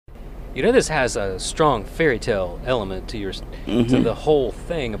this has a strong fairy tale element to to the whole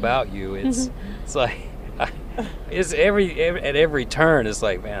thing about you. It's like it's at every turn. It's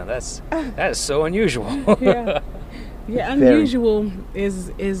like, man, that is so unusual. Yeah, unusual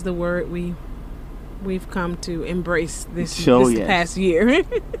is the word we've come to embrace this past year.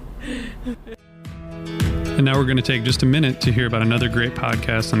 And now we're going to take just a minute to hear about another great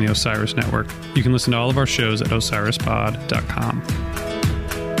podcast on the Osiris Network. You can listen to all of our shows at osirispod.com.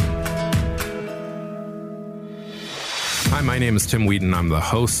 Hi, my name is Tim Wheaton. I'm the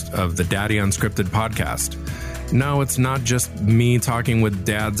host of the Daddy Unscripted podcast. No, it's not just me talking with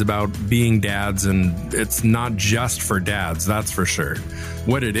dads about being dads, and it's not just for dads, that's for sure.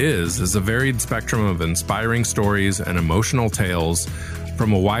 What it is a varied spectrum of inspiring stories and emotional tales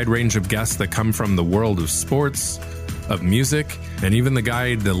from a wide range of guests that come from the world of sports, of music, and even the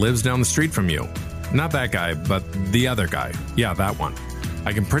guy that lives down the street from you. Not that guy, but the other guy. Yeah, that one.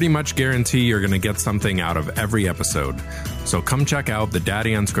 I can pretty much guarantee you're going to get something out of every episode. So come check out the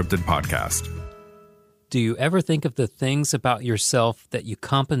Daddy Unscripted podcast. Do you ever think of the things about yourself that you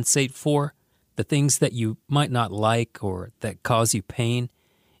compensate for? The things that you might not like or that cause you pain?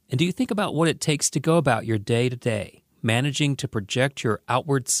 And do you think about what it takes to go about your day to day, managing to project your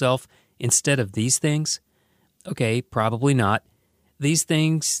outward self instead of these things? Okay, probably not. These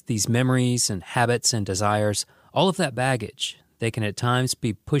things, these memories and habits and desires, all of that baggage, they can at times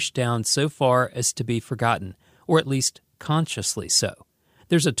be pushed down so far as to be forgotten, or at least consciously so.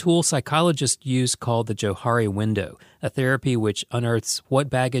 There's a tool psychologists use called the Johari window, a therapy which unearths what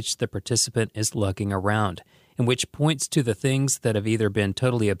baggage the participant is lugging around, and which points to the things that have either been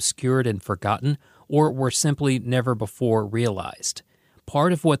totally obscured and forgotten or were simply never before realized.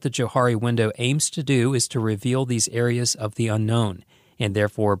 Part of what the Johari window aims to do is to reveal these areas of the unknown, and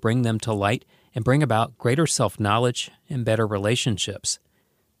therefore bring them to light and bring about greater self-knowledge and better relationships.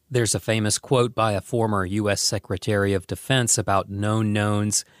 There's a famous quote by a former U.S. Secretary of Defense about known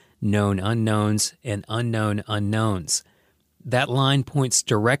knowns, known unknowns, and unknown unknowns. That line points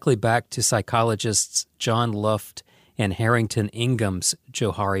directly back to psychologists John Luft and Harrington Ingham's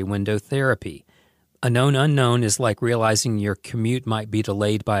Johari window therapy. A known unknown is like realizing your commute might be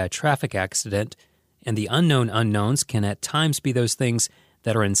delayed by a traffic accident, and the unknown unknowns can at times be those things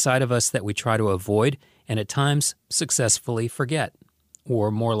that are inside of us that we try to avoid and at times successfully forget,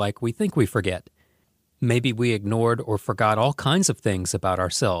 or more like we think we forget. Maybe we ignored or forgot all kinds of things about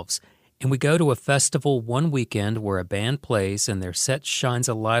ourselves, and we go to a festival one weekend where a band plays and their set shines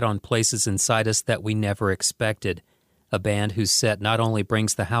a light on places inside us that we never expected. A band whose set not only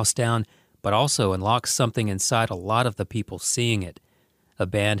brings the house down, but also unlocks something inside a lot of the people seeing it. A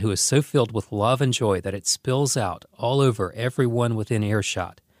band who is so filled with love and joy that it spills out all over everyone within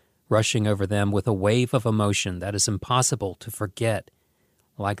earshot, rushing over them with a wave of emotion that is impossible to forget.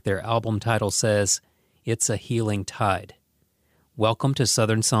 Like their album title says, it's a healing tide. Welcome to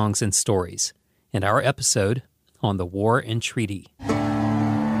Southern Songs and Stories, and our episode on the War and Treaty.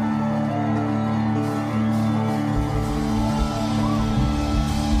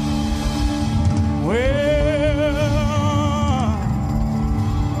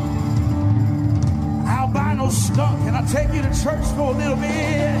 Stuck. Can I take you to church for a little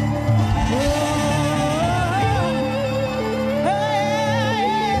bit?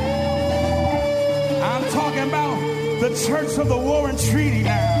 I'm talking about the Church of the War and Treaty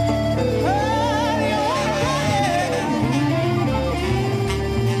now.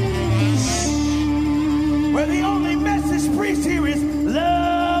 Where the only message preached here is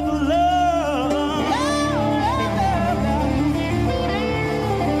love, love.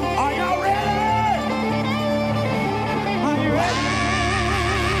 Are y'all ready?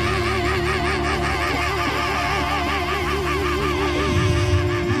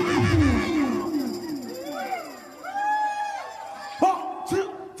 One,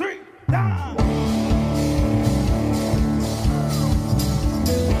 two, three, now.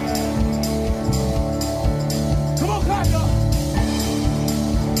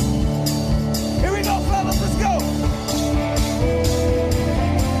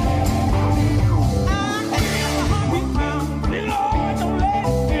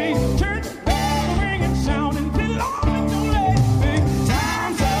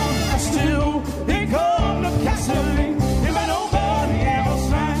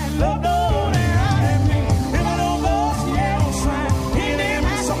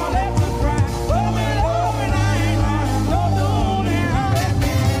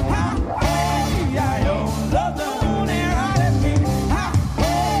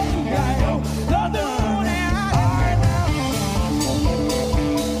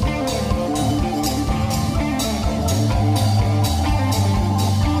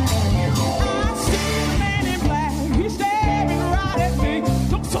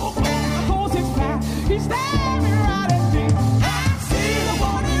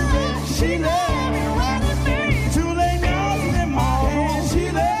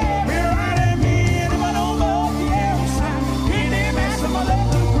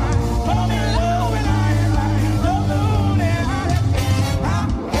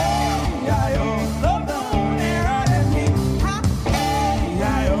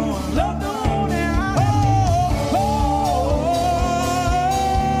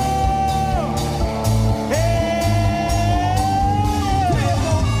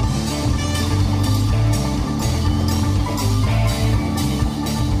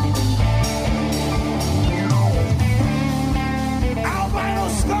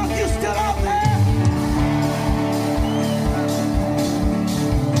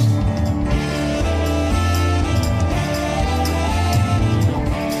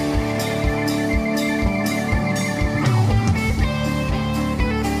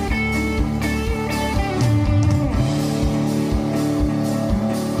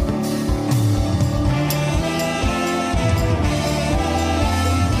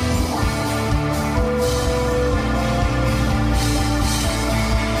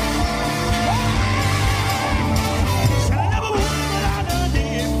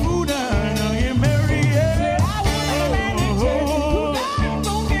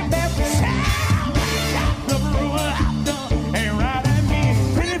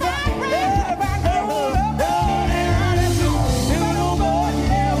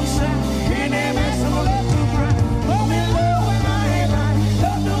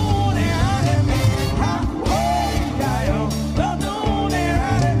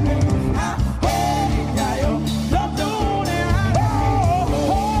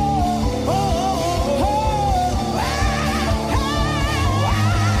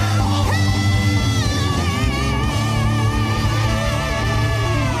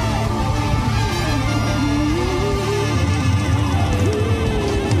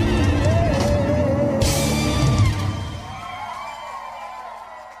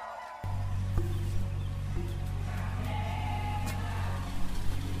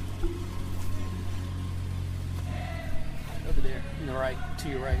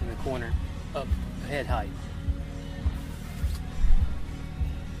 right in the corner, up head height.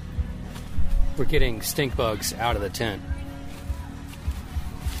 We're getting stink bugs out of the tent.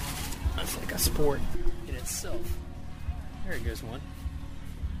 That's like a sport in itself. There goes one.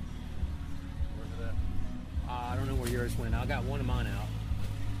 Where's it at? I don't know where yours went. I got one of mine out.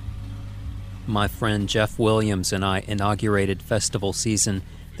 My friend Jeff Williams and I inaugurated festival season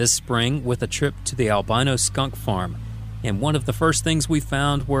this spring with a trip to the albino skunk farm. And one of the first things we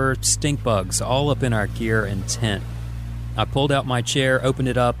found were stink bugs all up in our gear and tent. I pulled out my chair, opened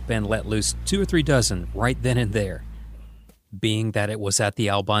it up, and let loose 2 or 3 dozen right then and there. Being that it was at the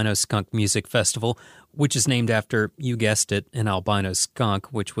Albino Skunk Music Festival, which is named after, you guessed it, an albino skunk,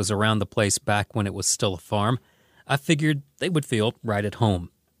 which was around the place back when it was still a farm, I figured they would feel right at home.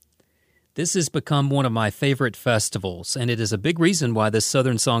 This has become one of my favorite festivals, and it is a big reason why this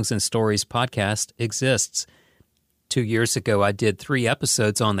Southern Songs and Stories podcast exists. 2 years ago, I did 3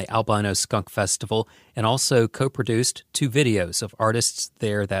 episodes on the Albino Skunk Festival and also co-produced 2 videos of artists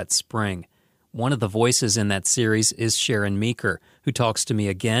there that spring. One of the voices in that series is Sharon Meeker, who talks to me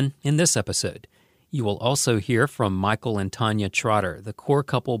again in this episode. You will also hear from Michael and Tanya Trotter, the core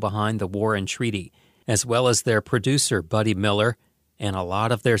couple behind the War and Treaty, as well as their producer, Buddy Miller, and a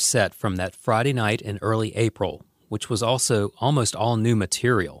lot of their set from that Friday night in early April, which was also almost all new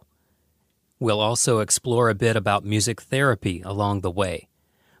material. We'll also explore a bit about music therapy along the way.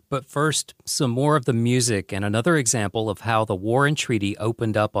 But first, some more of the music and another example of how the War and Treaty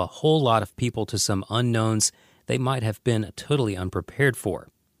opened up a whole lot of people to some unknowns they might have been totally unprepared for.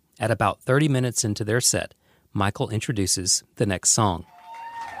 At about 30 minutes into their set, Michael introduces the next song.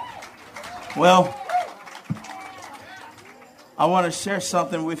 Well, I want to share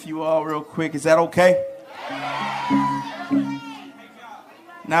something with you all real quick. Is that okay?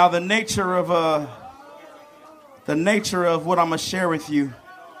 Now, the nature of what I'm going to share with you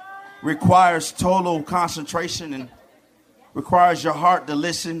requires total concentration and requires your heart to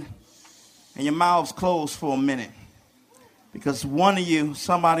listen and your mouths closed for a minute. Because one of you,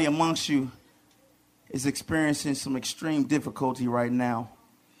 somebody amongst you, is experiencing some extreme difficulty right now.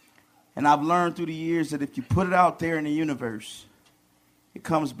 And I've learned through the years that if you put it out there in the universe, it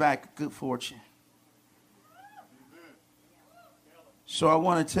comes back good fortune. So I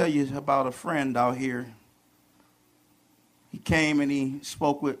want to tell you about a friend out here. He came and he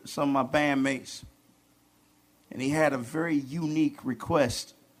spoke with some of my bandmates. And he had a very unique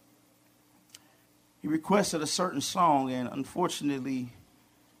request. He requested a certain song, and unfortunately,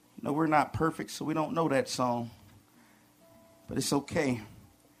 we're not perfect, so we don't know that song. But it's okay,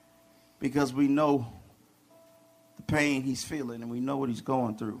 because we know the pain he's feeling, and we know what he's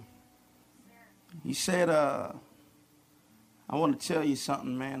going through. He said, I want to tell you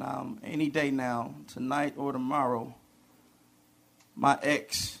something, man. Any day now, tonight or tomorrow, my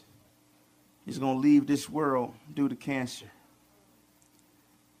ex is going to leave this world due to cancer.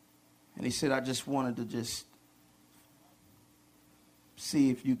 And he said, I just wanted to just see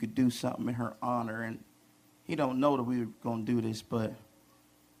if you could do something in her honor. And he don't know that we were going to do this, but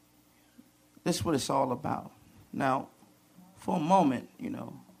this is what it's all about. Now, for a moment,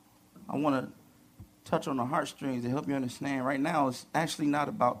 I want to touch on the heartstrings to help you understand. Right now, it's actually not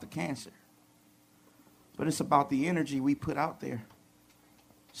about the cancer, but it's about the energy we put out there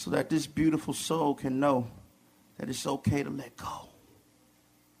so that this beautiful soul can know that it's okay to let go.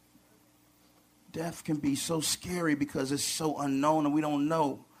 Death can be so scary because it's so unknown and we don't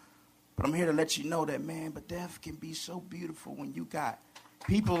know. But I'm here to let you know that, man, but death can be so beautiful when you got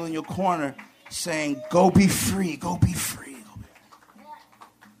people in your corner saying, go be free, go be free.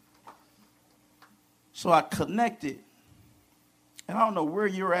 So I connected, and I don't know where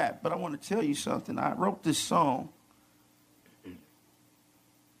you're at, but I want to tell you something. I wrote this song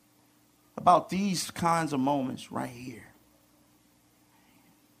about these kinds of moments right here.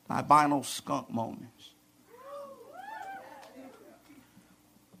 Albino skunk moments.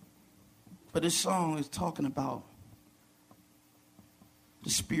 But this song is talking about the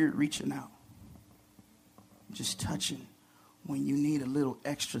spirit reaching out, just touching when you need a little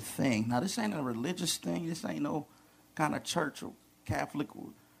extra thing. Now, this ain't a religious thing. This ain't no kind of church or Catholic or,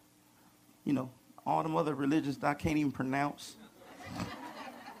 all them other religions that I can't even pronounce.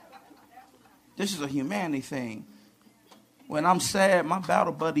 This is a humanity thing. When I'm sad, my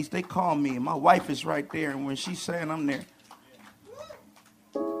battle buddies, they call me, and my wife is right there, and when she's sad, I'm there.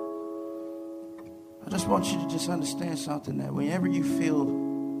 I just want you to just understand something, that whenever you feel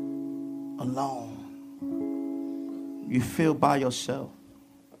alone, you feel by yourself,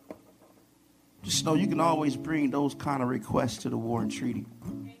 just know you can always bring those kind of requests to the War and Treaty.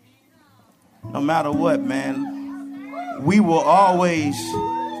 No matter what, man. we will always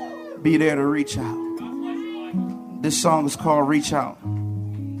be there to reach out. This song is called Reach Out.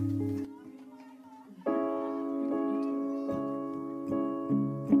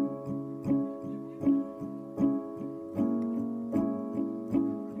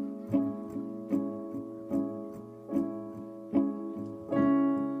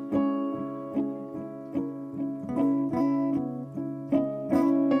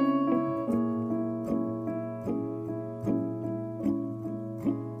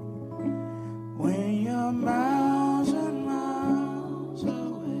 When you're miles and miles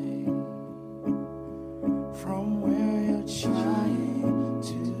away from where you're trying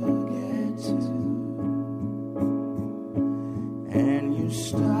to get to, and you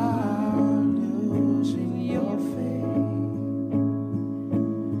start losing your faith,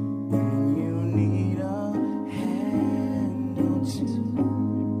 and you need a hand or two,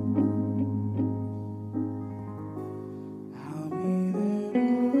 I'll be there to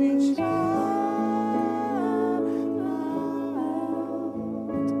reach out.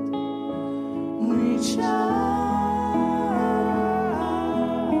 Reach out,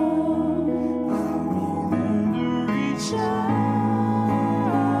 I'll be there to reach out.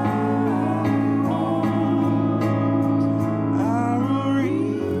 I'll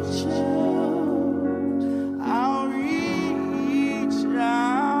reach out, I'll reach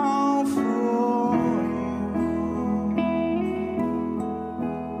out for you.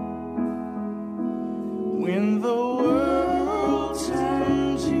 When the world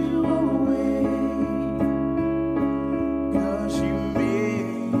turns you away, 'cause you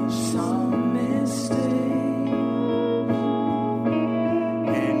made some mistake,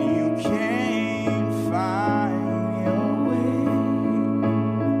 and you can't find your way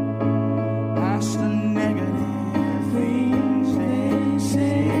past the negative things they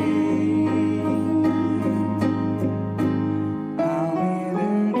say, I'll be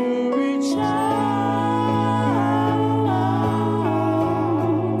there to reach out.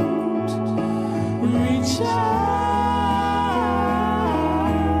 Reach out,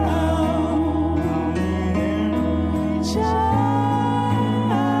 reach out,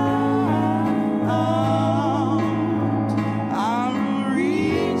 I'll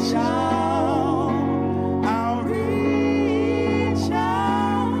reach out, I'll reach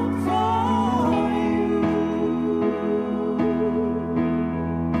out for you,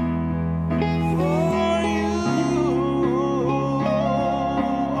 for you.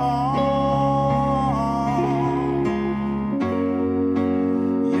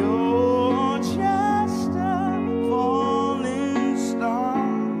 You're just a falling star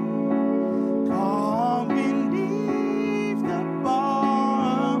caught beneath the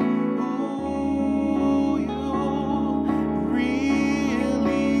bar of who you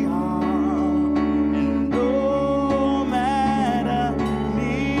really are. And no matter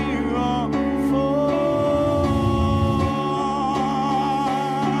near or far,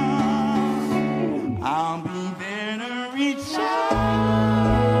 I'll be there to reach out.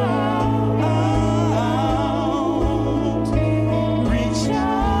 Reach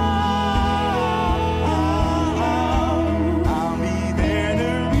out, I'll be there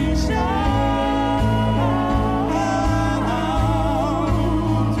to reach out.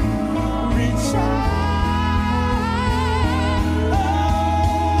 Reach out,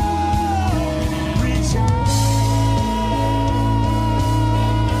 reach out,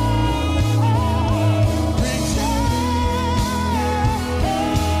 reach out. Reach out,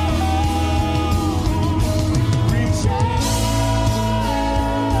 reach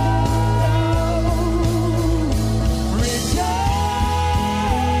out, reach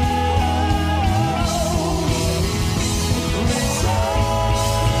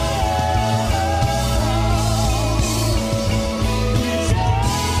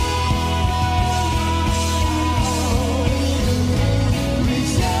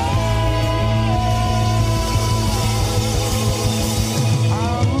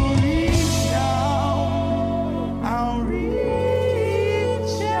I'll reach out, I'll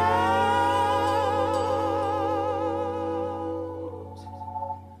reach out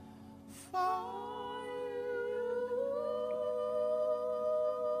for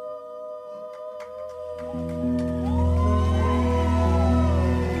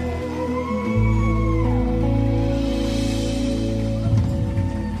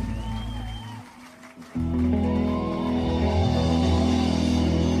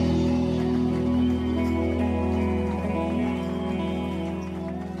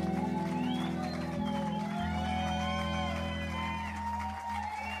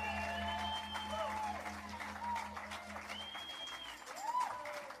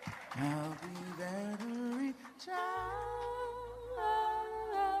I'll be there to reach out.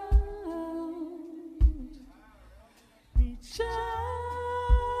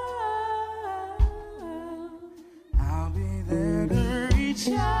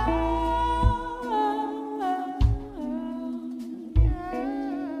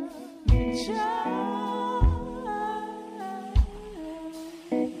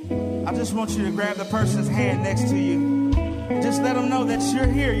 I just want you to grab the person's hand next to you. Just let them know that you're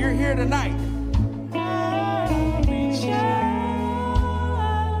here. You're here tonight. I'll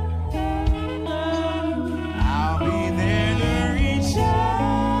be there to reach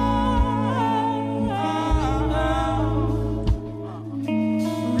out.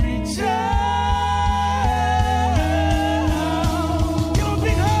 Reach out. Give 'em a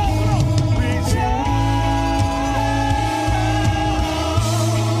big hug. Reach out.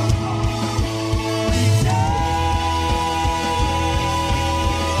 Reach out.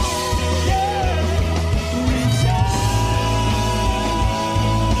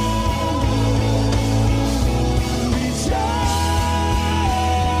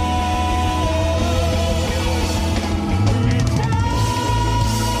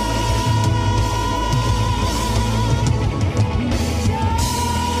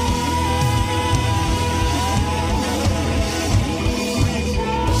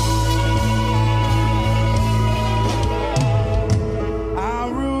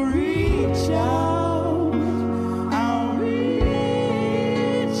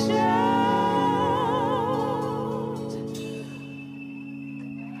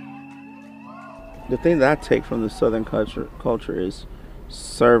 The thing that I take from the Southern culture is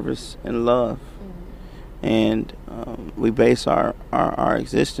service and love. And we base our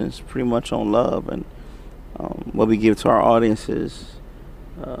existence pretty much on love, and what we give to our audiences.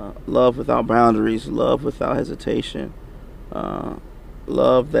 Love without boundaries, love without hesitation,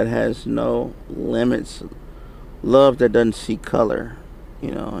 love that has no limits, love that doesn't see color,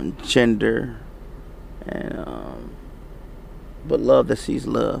 and gender, and but love that sees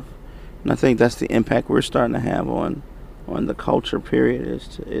love. And I think that's the impact we're starting to have on the culture, period,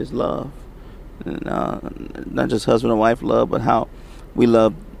 is love. And not just husband and wife love, but how we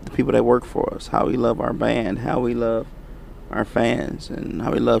love the people that work for us, how we love our band, how we love our fans, and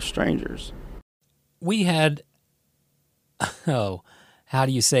how we love strangers. We had, how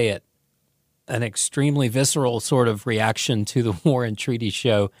do you say it, an extremely visceral sort of reaction to the War and Treaty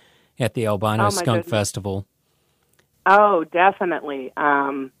show at the Albino Skunk Festival. Oh, definitely.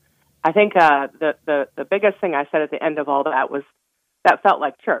 I think the biggest thing I said at the end of all that was that felt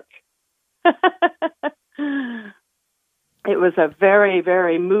like church. It was a very,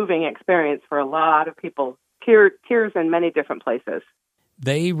 very moving experience for a lot of people. Tears in many different places.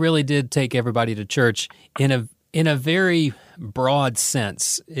 They really did take everybody to church in a very broad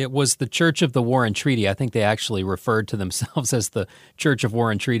sense. It was the Church of the War and Treaty. I think they actually referred to themselves as the Church of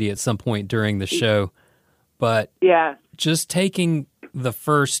War and Treaty at some point during the show. But yeah, just taking the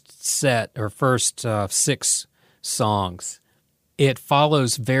first set or first 6 songs, it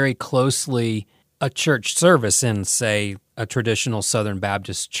follows very closely a church service in, say, a traditional Southern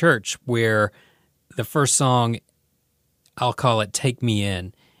Baptist church, where the first song, I'll call it Take Me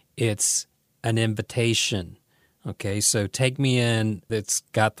In. It's an invitation. Okay, so Take Me In, it's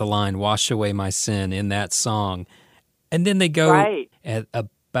got the line, wash away my sin in that song. And then they go at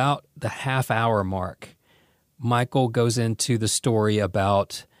about the half-hour mark. Michael goes into the story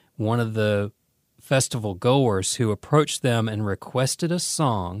about one of the festival goers who approached them and requested a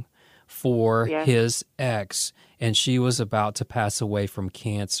song for his ex, and she was about to pass away from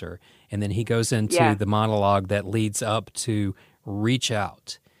cancer. And then he goes into the monologue that leads up to Reach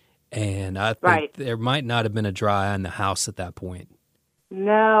Out. And I think there might not have been a dry eye in the house at that point.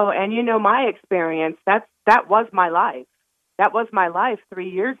 No, and my experience, that was my life. That was my life 3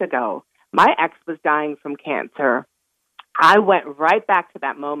 years ago. My ex was dying from cancer. I went right back to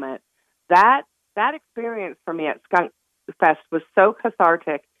that moment. That experience for me at Skunk Fest was so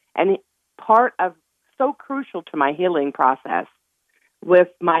cathartic and so crucial to my healing process with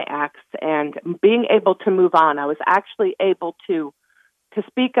my ex and being able to move on. I was actually able to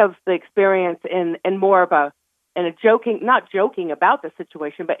speak of the experience in more of not joking about the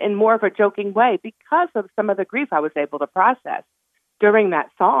situation, but in more of a joking way because of some of the grief I was able to process during that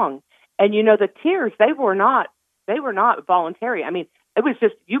song. And the tears, they were not voluntary. I mean, it was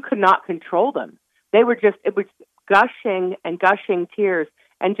just, you could not control them. It was gushing and gushing tears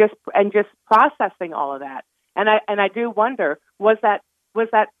and just processing all of that. And I do wonder, was that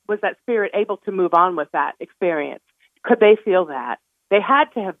spirit able to move on with that experience? Could they feel that? They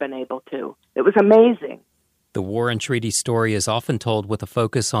had to have been able to. It was amazing. The War and Treaty story is often told with a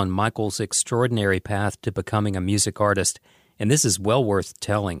focus on Michael's extraordinary path to becoming a music artist, and this is well worth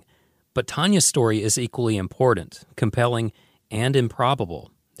telling. But Tanya's story is equally important, compelling, and improbable.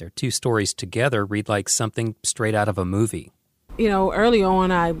 Their 2 stories together read like something straight out of a movie. Early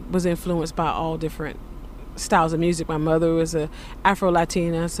on, I was influenced by all different styles of music. My mother was a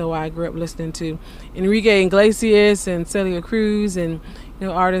Afro-Latina, so I grew up listening to Enrique Iglesias and Celia Cruz and,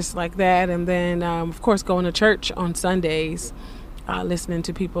 artists like that. And then, of course, going to church on Sundays, listening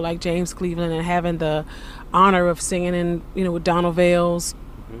to people like James Cleveland and having the honor of singing in, with Donald Vales,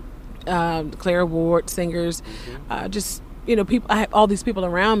 Clara Ward singers, just, people. I have all these people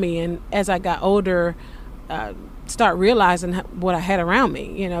around me. And as I got older, start realizing what I had around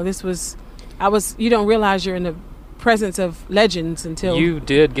me. You don't realize you're in the presence of legends until... You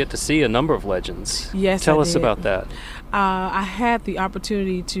did get to see a number of legends. Yes, Tell us about that. I had the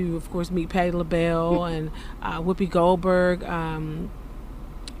opportunity to, of course, meet Patti LaBelle and Whoopi Goldberg,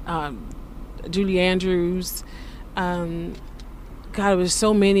 Julie Andrews. God, it was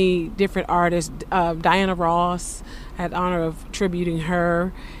so many different artists. Diana Ross, I had the honor of tributing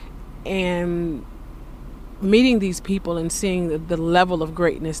her. And meeting these people and seeing the level of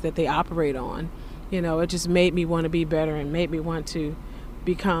greatness that they operate on, it just made me want to be better and made me want to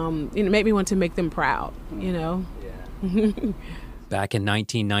become, made me want to make them proud, Yeah. Back in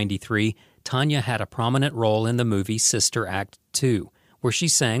 1993, Tanya had a prominent role in the movie Sister Act 2, where she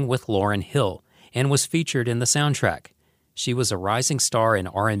sang with Lauryn Hill and was featured in the soundtrack. She was a rising star in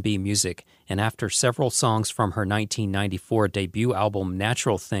R&B music, and after several songs from her 1994 debut album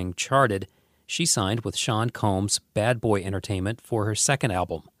Natural Thing charted, she signed with Sean Combs' Bad Boy Entertainment for her second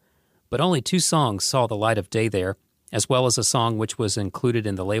album. But only 2 songs saw the light of day there, as well as a song which was included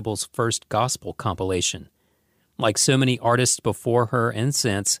in the label's first gospel compilation. Like so many artists before her and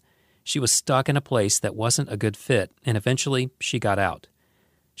since, she was stuck in a place that wasn't a good fit, and eventually she got out.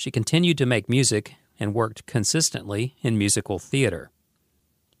 She continued to make music and worked consistently in musical theater.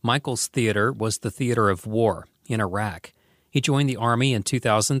 Michael's theater was the theater of war in Iraq. He joined the Army in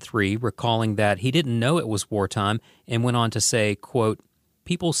 2003, recalling that he didn't know it was wartime, and went on to say, quote,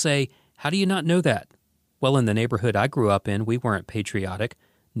 "People say, 'How do you not know that?' Well, in the neighborhood I grew up in, we weren't patriotic.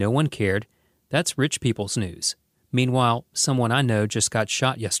 No one cared. That's rich people's news. Meanwhile, someone I know just got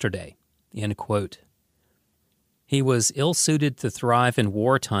shot yesterday." End quote. He was ill-suited to thrive in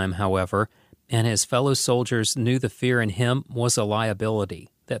wartime, however, and his fellow soldiers knew the fear in him was a liability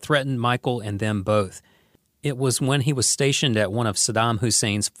that threatened Michael and them both. It was when he was stationed at one of Saddam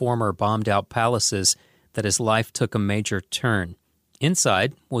Hussein's former bombed-out palaces that his life took a major turn.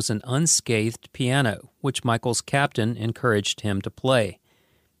 Inside was an unscathed piano, which Michael's captain encouraged him to play.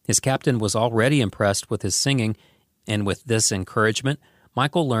 His captain was already impressed with his singing, and with this encouragement,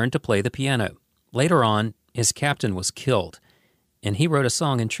 Michael learned to play the piano. Later on, his captain was killed, and he wrote a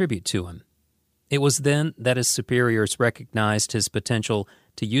song in tribute to him. It was then that his superiors recognized his potential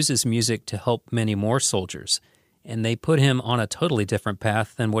to use his music to help many more soldiers, and they put him on a totally different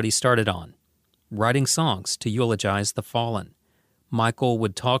path than what he started on, writing songs to eulogize the fallen. Michael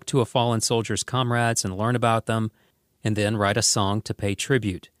would talk to a fallen soldier's comrades and learn about them, and then write a song to pay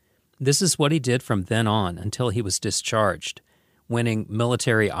tribute. This is what he did from then on until he was discharged. Winning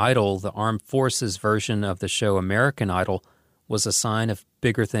Military Idol, the armed forces version of the show American Idol, was a sign of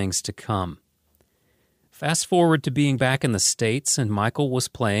bigger things to come. Fast forward to being back in the States, and Michael was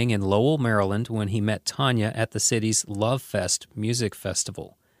playing in Lowell, Maryland when he met Tanya at the city's Love Fest music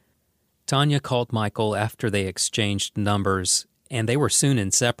festival. Tanya called Michael after they exchanged numbers, and they were soon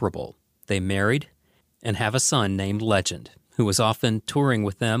inseparable. They married and have a son named Legend, who was often touring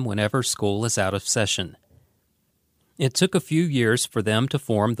with them whenever school is out of session. It took a few years for them to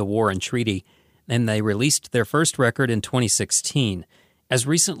form the War and Treaty, and they released their first record in 2016. As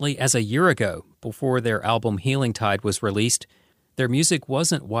recently as a year ago, before their album Healing Tide was released, their music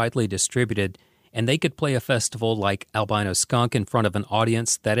wasn't widely distributed, and they could play a festival like Albino Skunk in front of an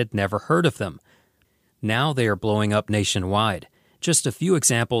audience that had never heard of them. Now they are blowing up nationwide. Just a few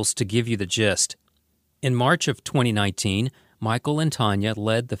examples to give you the gist. In March of 2019, Michael and Tanya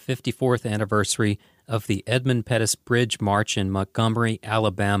led the 54th anniversary of the Edmund Pettus Bridge March in Montgomery,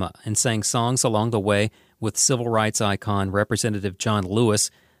 Alabama, and sang songs along the way with civil rights icon Representative John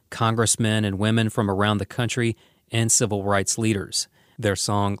Lewis, congressmen and women from around the country, and civil rights leaders. Their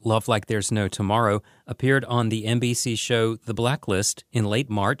song, Love Like There's No Tomorrow, appeared on the NBC show The Blacklist in late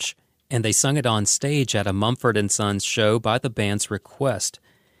March, and they sung it on stage at a Mumford & Sons show by the band's request.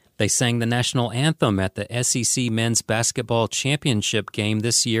 They sang the national anthem at the SEC Men's Basketball Championship game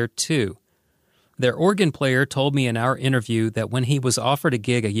this year, too. Their organ player told me in our interview that when he was offered a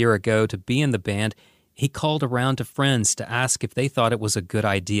gig a year ago to be in the band, he called around to friends to ask if they thought it was a good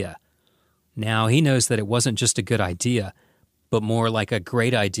idea. Now, he knows that it wasn't just a good idea, but more like a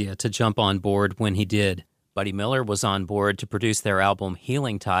great idea to jump on board when he did. Buddy Miller was on board to produce their album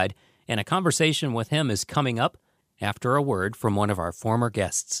Healing Tide, and a conversation with him is coming up after a word from one of our former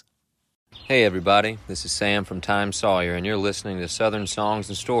guests. Hey everybody, this is Sam from Time Sawyer, and you're listening to Southern Songs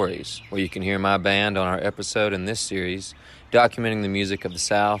and Stories, where you can hear my band on our episode in this series documenting the music of the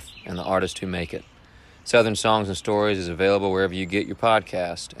South and the artists who make it. Southern Songs and Stories is available wherever you get your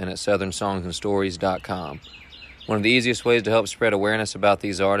podcast and at southernsongsandstories.com. One of the easiest ways to help spread awareness about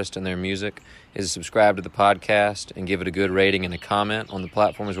these artists and their music is to subscribe to the podcast and give it a good rating and a comment on the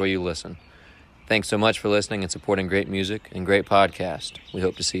platforms where you listen. Thanks so much for listening and supporting great music and great podcast. We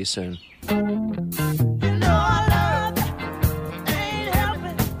hope to see you soon.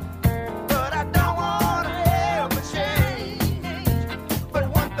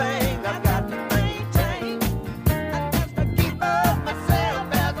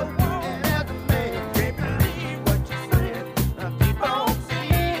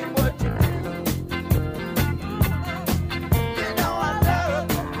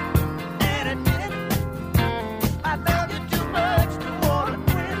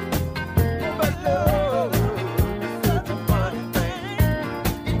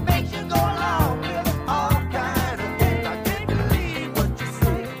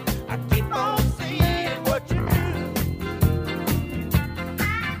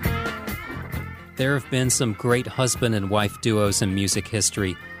 There have been some great husband and wife duos in music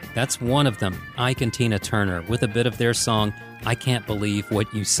history. That's one of them, Ike and Tina Turner, with a bit of their song, I Can't Believe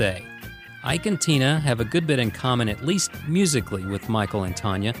What You Say. Ike and Tina have a good bit in common, at least musically, with Michael and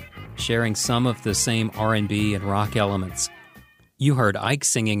Tanya, sharing some of the same R&B and rock elements. You heard Ike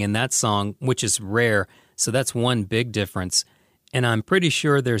singing in that song, which is rare, so that's one big difference. And I'm pretty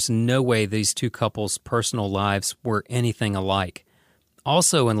sure there's no way these two couples' personal lives were anything alike.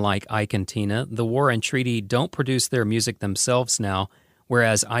 Also, unlike Ike and Tina, the War and Treaty don't produce their music themselves now,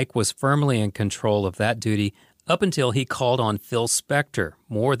 whereas Ike was firmly in control of that duty up until he called on Phil Spector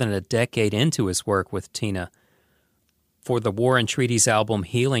more than a decade into his work with Tina. For the War and Treaty's album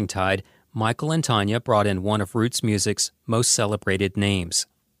Healing Tide, Michael and Tanya brought in one of roots music's most celebrated names.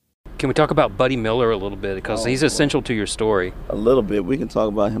 Can we talk about Buddy Miller a little bit, because he's essential to your story? A little bit. We can talk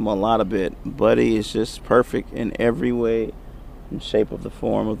about him a lot of bit. Buddy is just perfect in every way and shape of the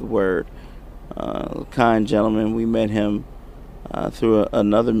form of the word. Kind gentleman. We met him through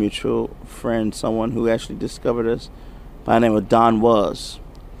another mutual friend, someone who actually discovered us by the name of Don Was.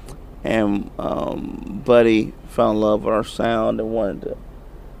 And Buddy fell in love with our sound and wanted to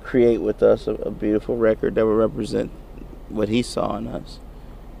create with us a beautiful record that would represent what he saw in us.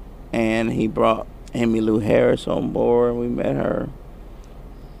 And he brought Emmylou Harris on board, and we met her.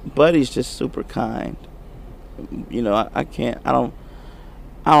 Buddy's just super kind. You know, I don't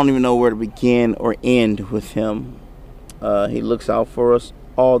even know where to begin or end with him. He looks out for us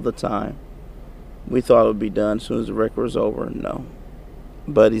all the time. We thought it would be done as soon as the record was over. No.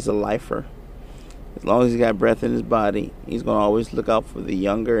 Buddy's a lifer. As long as he got breath in his body, he's going to always look out for the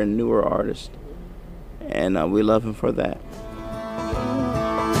younger and newer artists. And we love him for that.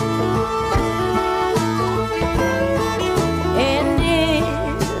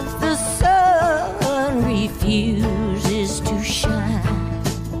 Refuses to shine,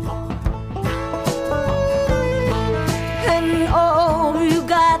 and all you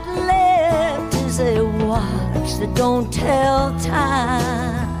got left is a watch that don't tell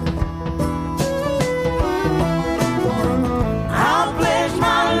time. I'll pledge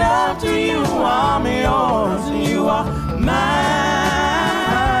my love to you, I'm yours, and you are mine.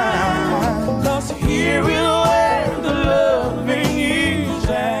 'Cause here is where the loving is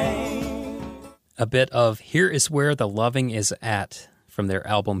at. A bit of Here Is Where the Loving Is At from their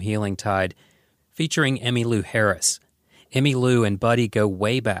album Healing Tide, featuring Emmylou Harris. Emmylou and Buddy go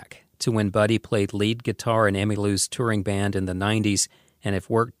way back to when Buddy played lead guitar in Emmylou's touring band in the 90s and have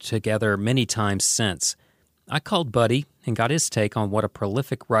worked together many times since. I called Buddy and got his take on what a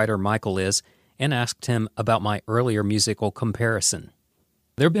prolific writer Michael is and asked him about my earlier musical comparison.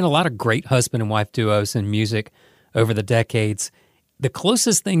 There have been a lot of great husband and wife duos in music over the decades. The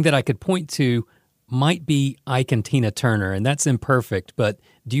closest thing that I could point to might be Ike and Tina Turner, and that's imperfect, but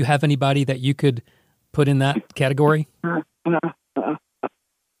do you have anybody that you could put in that category?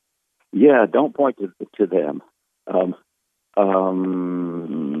 Yeah, don't point to them.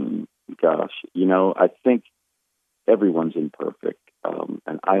 Gosh, you know, I think everyone's imperfect,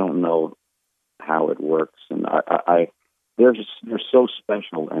 and I don't know how it works, and they're so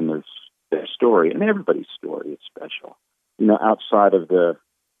special, and their story, and everybody's story is special. You know, outside of the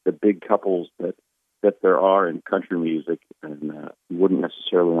big couples that there are in country music, and you wouldn't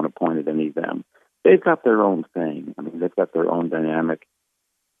necessarily want to point at any of them. They've got their own thing. I mean, they've got their own dynamic.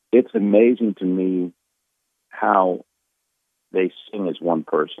 It's amazing to me how they sing as one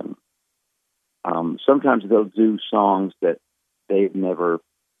person. Sometimes they'll do songs that they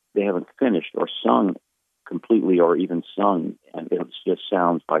haven't finished or sung completely or even sung, and it just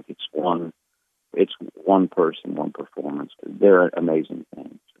sounds like it's one It's one person, one performance. They're amazing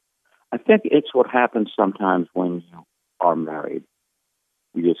things. I think it's what happens sometimes when you are married.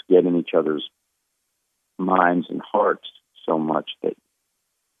 You just get in each other's minds and hearts so much that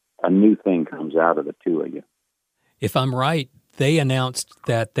a new thing comes out of the two of you. If I'm right, they announced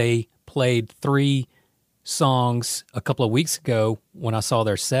that they played 3 songs a couple of weeks ago when I saw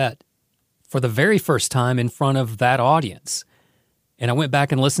their set for the very first time in front of that audience. And I went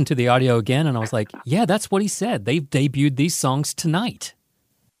back and listened to the audio again, and I was like, yeah, that's what he said. They've debuted these songs tonight.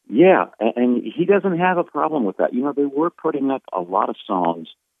 Yeah, and he doesn't have a problem with that. You know, they were putting up a lot of songs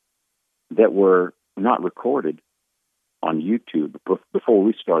that were not recorded on YouTube before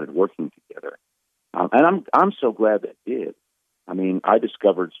we started working together. And I'm so glad they did. I mean, I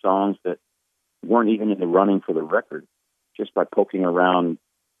discovered songs that weren't even in the running for the record just by poking around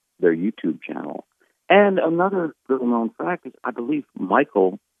their YouTube channel. And another little-known fact is I believe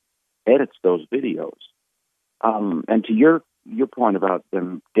Michael edits those videos. And to your point about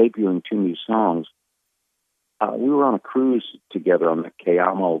them debuting 2 new songs, we were on a cruise together on the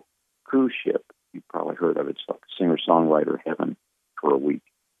Cayamo cruise ship. You've probably heard of it. It's like singer-songwriter heaven for a week.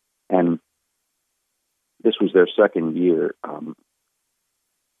 And this was their second year. And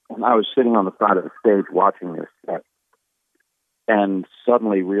I was sitting on the side of the stage watching this set and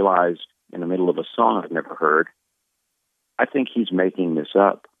suddenly realized in the middle of a song I'd never heard, I think he's making this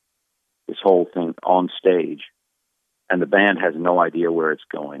up, this whole thing on stage. And the band has no idea where it's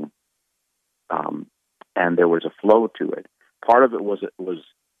going. And there was a flow to it. Part of it was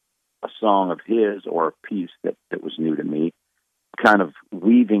a song of his or a piece that was new to me, kind of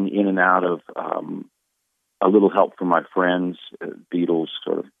weaving in and out of A Little Help from My Friends, Beatles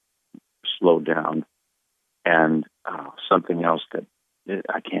sort of slowed down, and something else that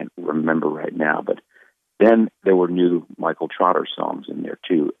I can't remember right now. But then there were new Michael Trotter songs in there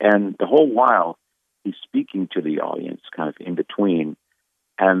too. And the whole while, he's speaking to the audience kind of in between,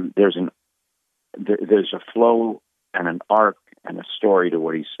 and there's a flow and an arc and a story to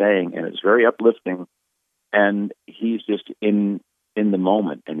what he's saying, and it's very uplifting, and he's just in the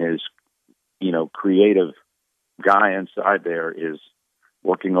moment, and his, creative guy inside there is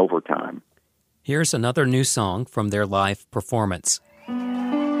working overtime. Here's another new song from their live performance.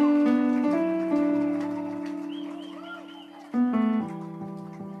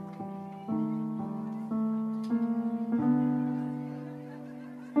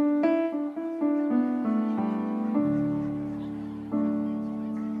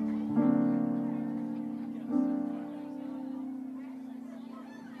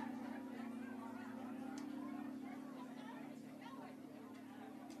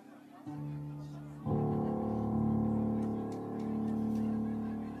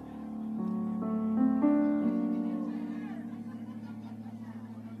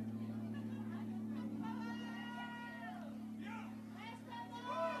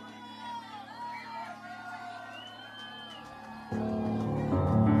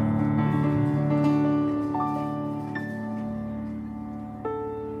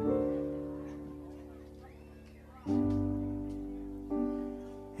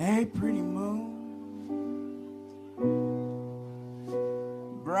 Hey, pretty moon,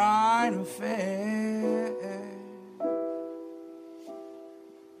 bright and fair,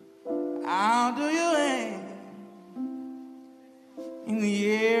 how do you hang in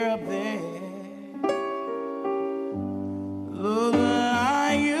the air up there? Look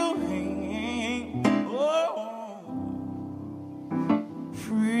like you hanging,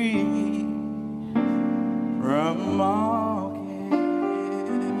 free from all.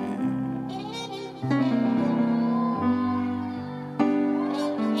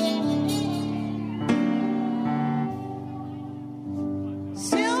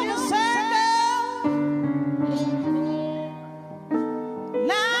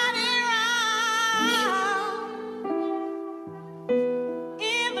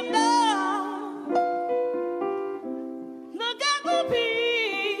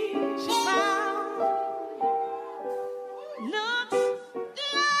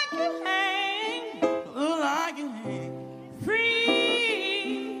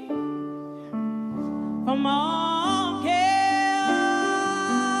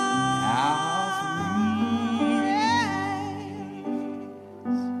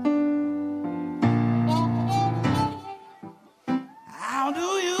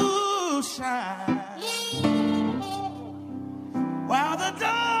 While the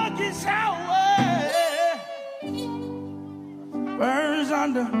darkest hour burns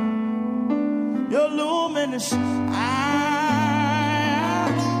under your luminous eyes.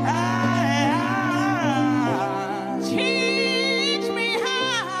 Teach me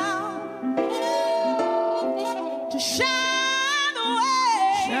how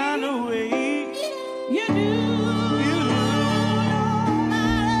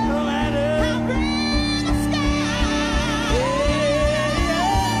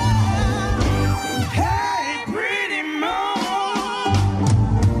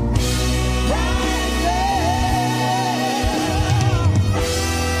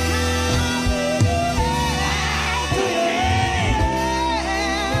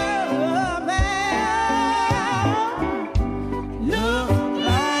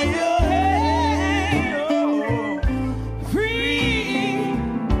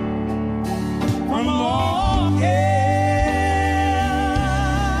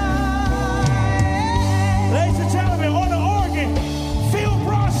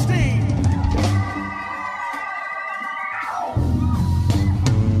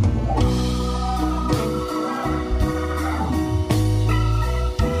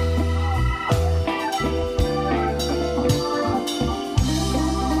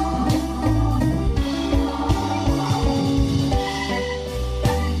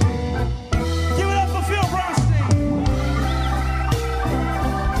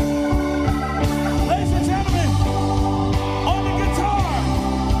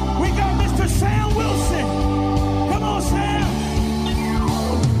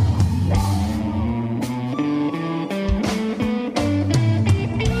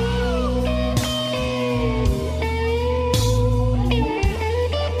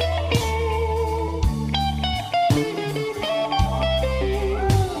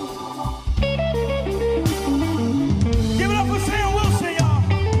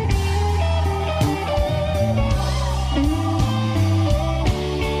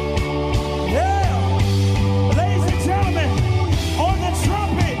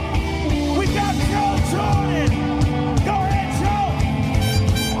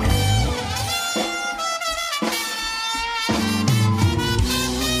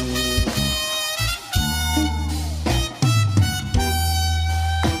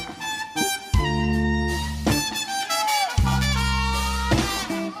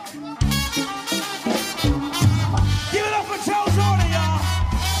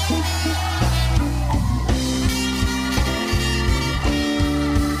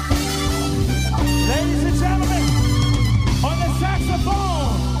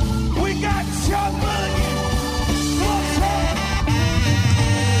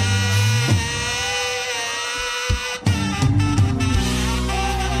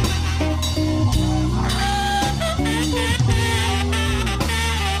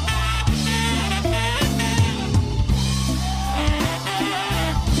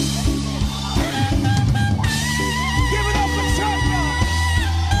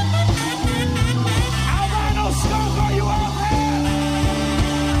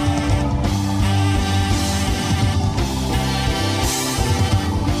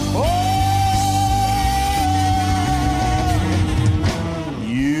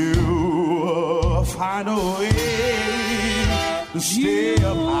stay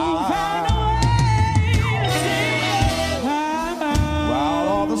up high. While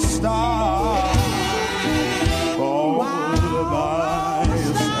all the stars fall by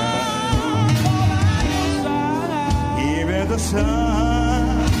your side. Even the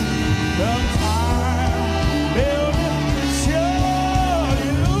sun sometime will show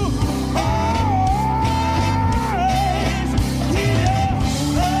you always here.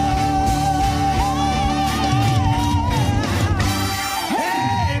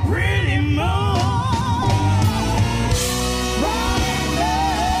 Hey, pretty moon, right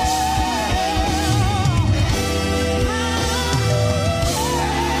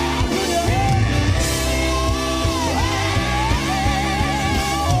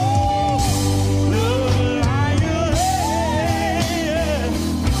look like you're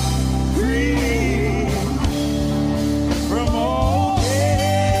free from all pain.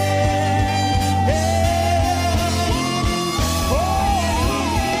 Oh,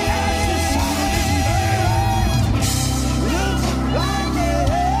 looks like you're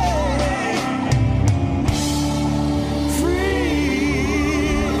free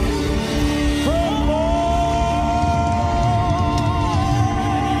from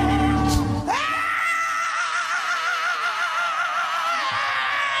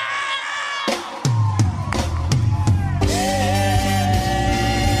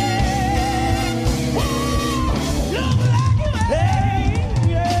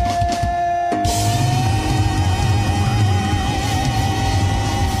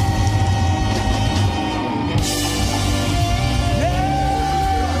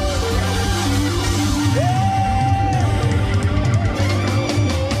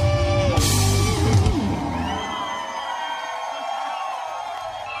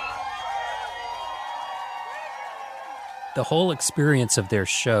The whole experience of their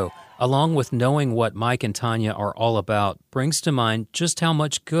show, along with knowing what Mike and Tanya are all about, brings to mind just how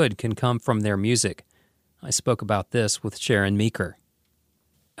much good can come from their music. I spoke about this with Sharon Meeker.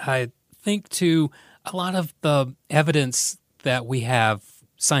 I think, too, a lot of the evidence that we have,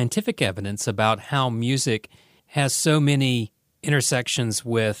 scientific evidence about how music has so many intersections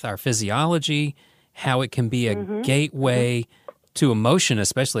with our physiology, how it can be a gateway to emotion,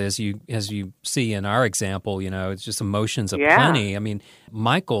 especially as you see in our example, it's just emotions aplenty. I mean,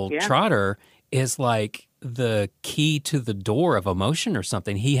 Michael Trotter is like the key to the door of emotion or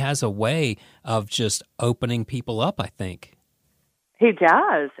something. He has a way of just opening people up, I think. He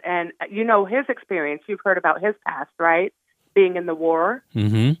does. And, his experience, you've heard about his past, right? Being in the war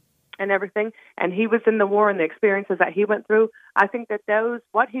and everything. And he was in the war and the experiences that he went through. I think that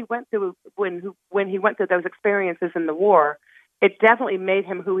what he went through when he went through those experiences in the war, it definitely made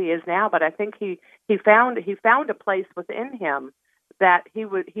him who he is now. But I think he found a place within him that he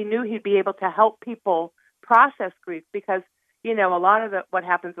knew he'd be able to help people process grief, because a lot of what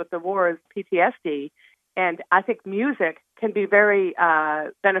happens with the war is PTSD, and I think music can be very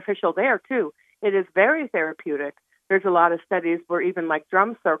beneficial there too. It is very therapeutic. There's a lot of studies where even like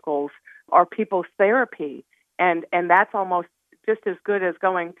drum circles are people's therapy, and that's almost just as good as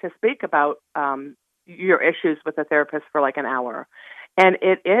going to speak about your issues with a therapist for like an hour. And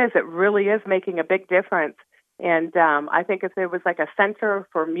it really is making a big difference. And I think if there was like a center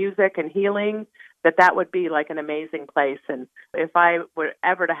for music and healing, that would be like an amazing place. And if I were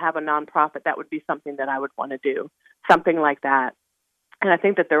ever to have a nonprofit, that would be something that I would want to do, something like that. And I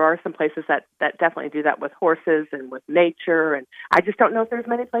think that there are some places that definitely do that with horses and with nature. And I just don't know if there's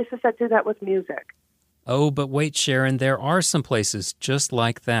many places that do that with music. Oh, but wait, Sharon, there are some places just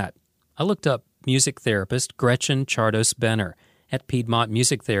like that. I looked up music therapist Gretchen Chardos Benner at Piedmont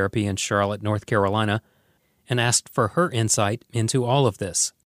Music Therapy in Charlotte, North Carolina, and asked for her insight into all of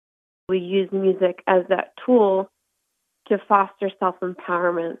this. We use music as that tool to foster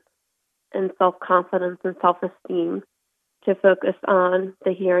self-empowerment and self-confidence and self-esteem, to focus on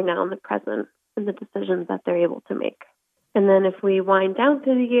the here and now and the present and the decisions that they're able to make. And then if we wind down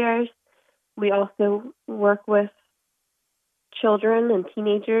through the years, we also work with children and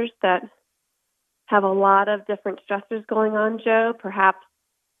teenagers that have a lot of different stressors going on, Joe. Perhaps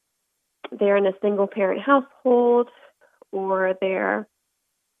they're in a single-parent household, or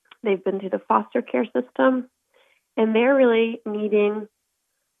they've been through the foster care system, and they're really needing,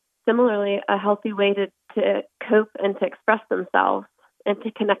 similarly, a healthy way to cope and to express themselves and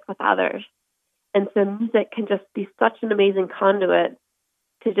to connect with others. And so music can just be such an amazing conduit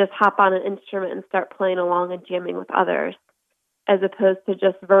to just hop on an instrument and start playing along and jamming with others, as opposed to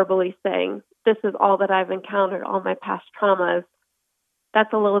just verbally saying, this is all that I've encountered, all my past traumas.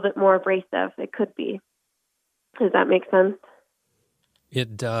 That's a little bit more abrasive. It could be. Does that make sense?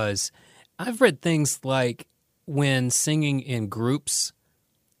 It does. I've read things like when singing in groups,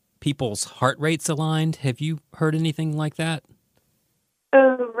 people's heart rates aligned. Have you heard anything like that?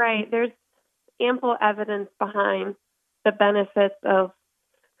 Oh, right. There's ample evidence behind the benefits of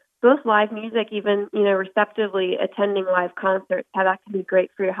both live music, even, receptively attending live concerts, how that can be great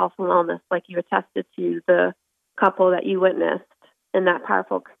for your health and wellness, like you attested to the couple that you witnessed in that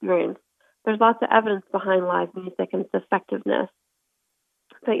powerful experience. There's lots of evidence behind live music and its effectiveness.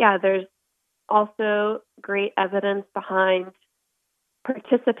 But yeah, there's also great evidence behind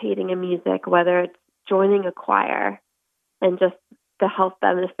participating in music, whether it's joining a choir and just the health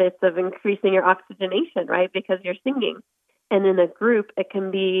benefits of increasing your oxygenation, right? Because you're singing. And in a group, it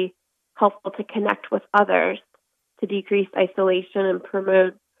can be helpful to connect with others, to decrease isolation and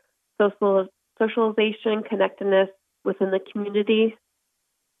promote socialization, connectedness within the community.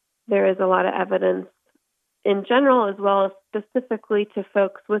 There is a lot of evidence in general, as well as specifically to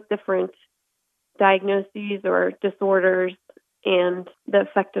folks with different diagnoses or disorders and the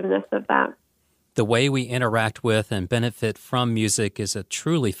effectiveness of that. The way we interact with and benefit from music is a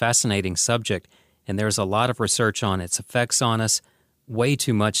truly fascinating subject, and there's a lot of research on its effects on us, way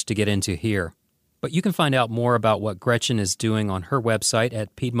too much to get into here. But you can find out more about what Gretchen is doing on her website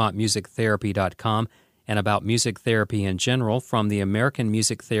at PiedmontMusicTherapy.com and about music therapy in general from the American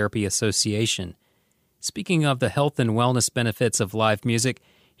Music Therapy Association. Speaking of the health and wellness benefits of live music,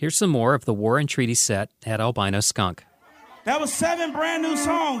 here's some more of the War and Treaty set at Albino Skunk. That was 7 brand new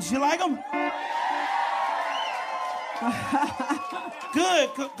songs. You like them? Good,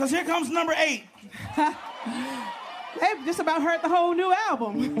 because here comes number 8. They just about heard the whole new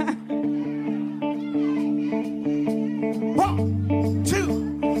album. 1,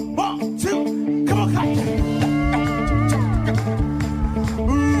 2, 1, 2. Come on, come on.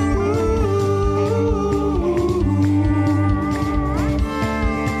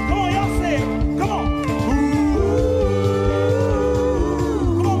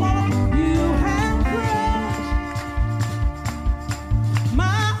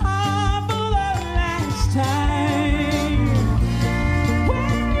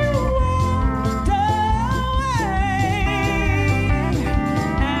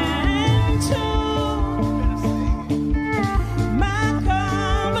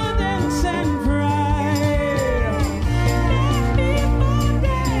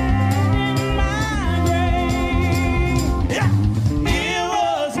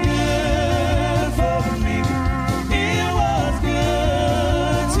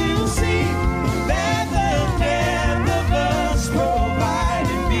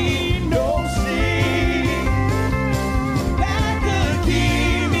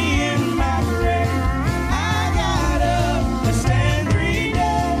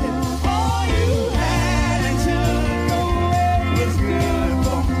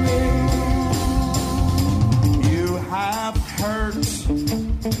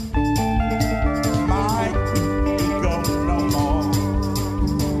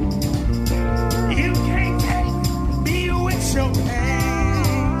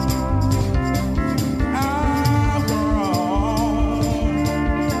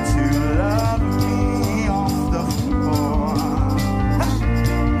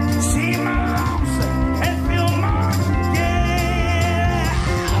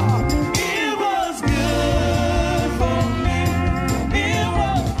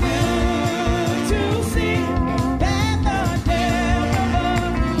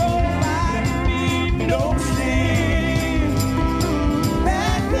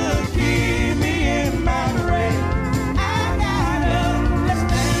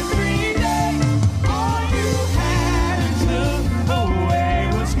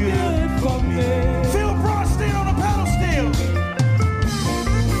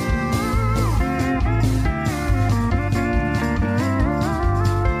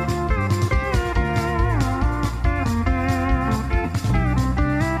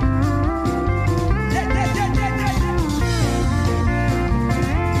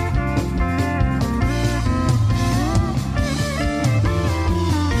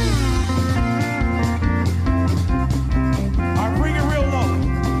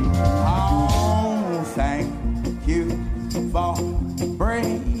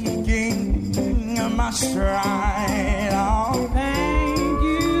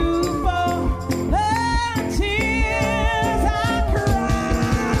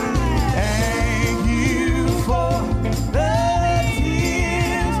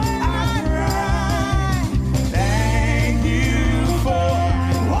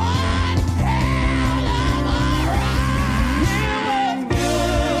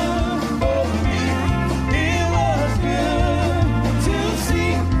 To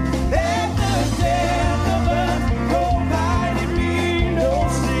see that the death of us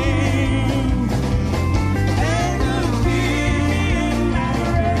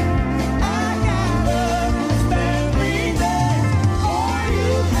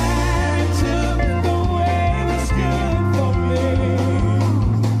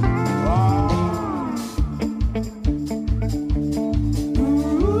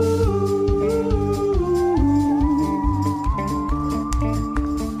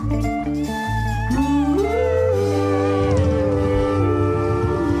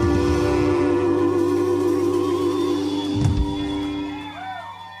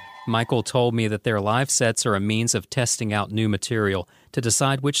Michael told me that their live sets are a means of testing out new material to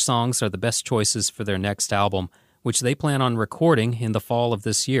decide which songs are the best choices for their next album, which they plan on recording in the fall of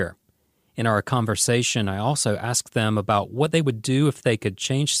this year. In our conversation, I also asked them about what they would do if they could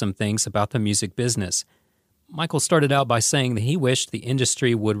change some things about the music business. Michael started out by saying that he wished the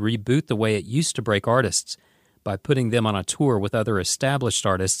industry would reboot the way it used to break artists by putting them on a tour with other established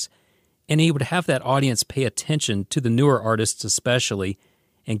artists, and he would have that audience pay attention to the newer artists especially,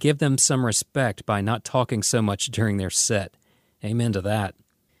 and give them some respect by not talking so much during their set. Amen to that.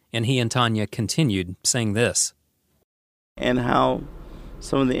 And he and Tanya continued saying this. And how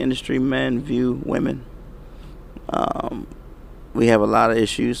some of the industry men view women. We have a lot of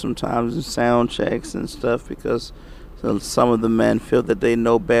issues sometimes in sound checks and stuff because some of the men feel that they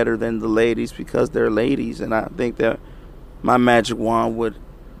know better than the ladies because they're ladies. And I think that my magic wand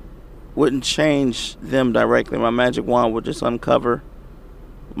wouldn't change them directly. My magic wand would just uncover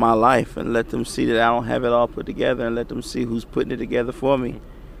my life and let them see that I don't have it all put together, and let them see who's putting it together for me.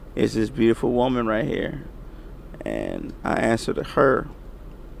 It's this beautiful woman right here. And I answer to her.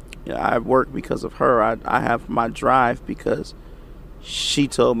 You know, I work because of her. I have my drive because she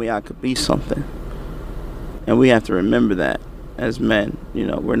told me I could be something. And we have to remember that as men. You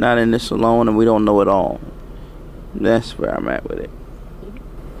know, we're not in this alone and we don't know it all. That's where I'm at with it.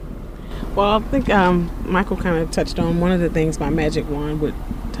 Well, I think Michael kind of touched on one of the things my magic wand would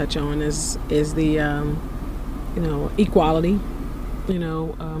touch on is the equality,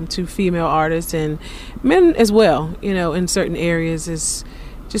 to female artists and men as well, in certain areas, is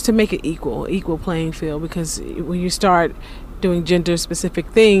just to make it equal playing field, because when you start doing gender specific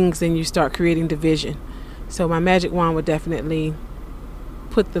things, then you start creating division. So my magic wand would definitely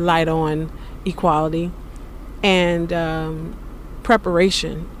put the light on equality and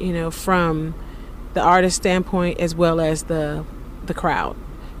preparation, from the artist standpoint as well as the crowd,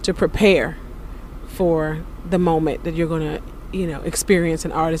 to prepare for the moment that you're going to, experience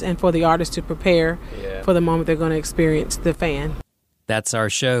an artist, and for the artist to prepare for the moment they're going to experience the fan. That's our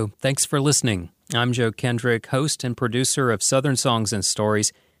show. Thanks for listening. I'm Joe Kendrick, host and producer of Southern Songs and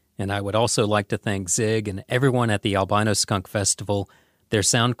Stories, and I would also like to thank Zig and everyone at the Albino Skunk Festival, their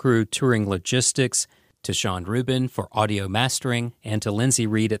sound crew, touring logistics, to Sean Rubin for audio mastering, and to Lindsay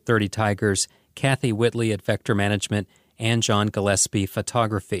Reed at 30 Tigers, Kathy Whitley at Vector Management, and John Gillespie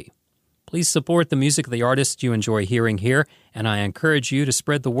Photography. Please support the music of the artists you enjoy hearing here, and I encourage you to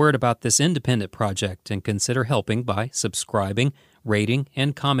spread the word about this independent project and consider helping by subscribing, rating,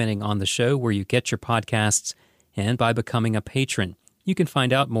 and commenting on the show where you get your podcasts, and by becoming a patron. You can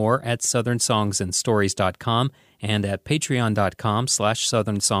find out more at southernsongsandstories.com and at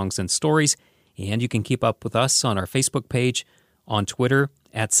patreon.com/southernsongsandstories, and you can keep up with us on our Facebook page, on Twitter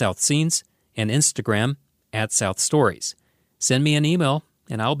at South Scenes, and Instagram at South Stories. Send me an email,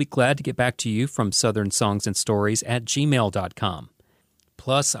 and I'll be glad to get back to you from southernsongsandstories@gmail.com.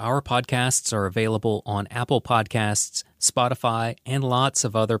 Plus, our podcasts are available on Apple Podcasts, Spotify, and lots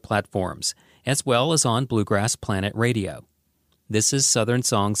of other platforms, as well as on Bluegrass Planet Radio. This is Southern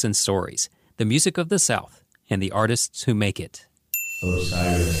Songs and Stories, the music of the South, and the artists who make it.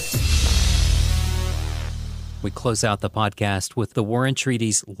 Osiris. We close out the podcast with the War and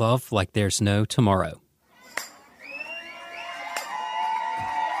Treaty's Love Like There's No Tomorrow.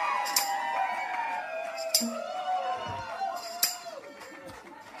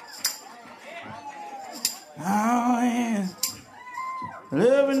 Oh, yeah.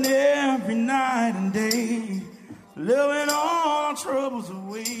 Loving every night and day, loving all our troubles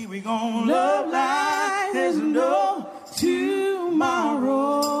away. We gon' love like there's no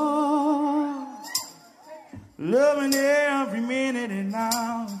tomorrow. Loving every minute and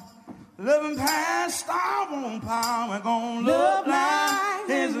hour, loving past our own power. We're gon' love like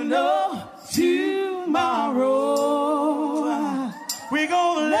there's no tomorrow. We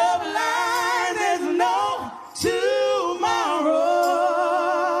gon' love like there's no tomorrow.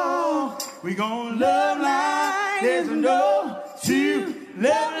 We gon' love like there's no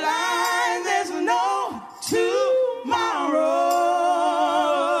love like there's no tomorrow.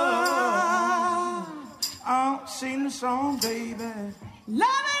 I'll sing the song, baby. Loving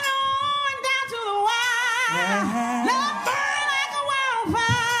on down to the wire. Yeah. Love burn like a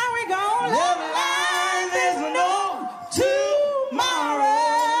wildfire. We gon' love like there's no tomorrow.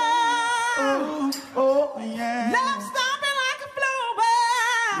 Oh, yeah. Love stomping like a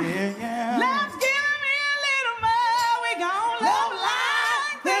bluebird. Yeah, yeah. Love's giving me a little more. We gon' love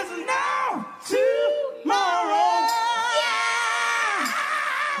like there's no tomorrow.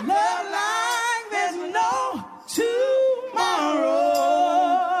 Yeah. Love like there's no tomorrow.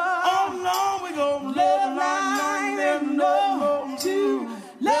 Oh, no, we gon' love like there's no tomorrow.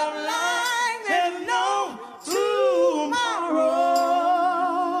 Love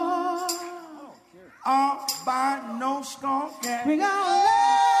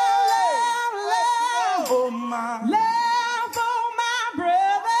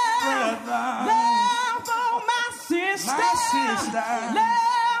style.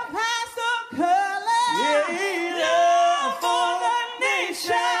 Love has the color. Yeah. Love for the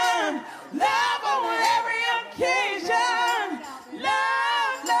nation. Love on every occasion.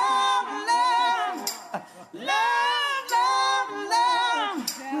 Love, love, love. Love, love, love.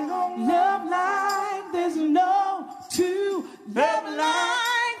 Love like there's no two. Love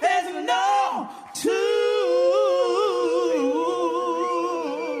like there's no two.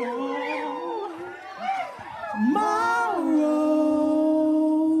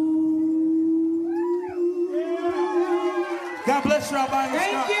 God bless you, everybody.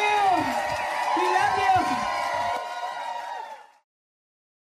 Thank you.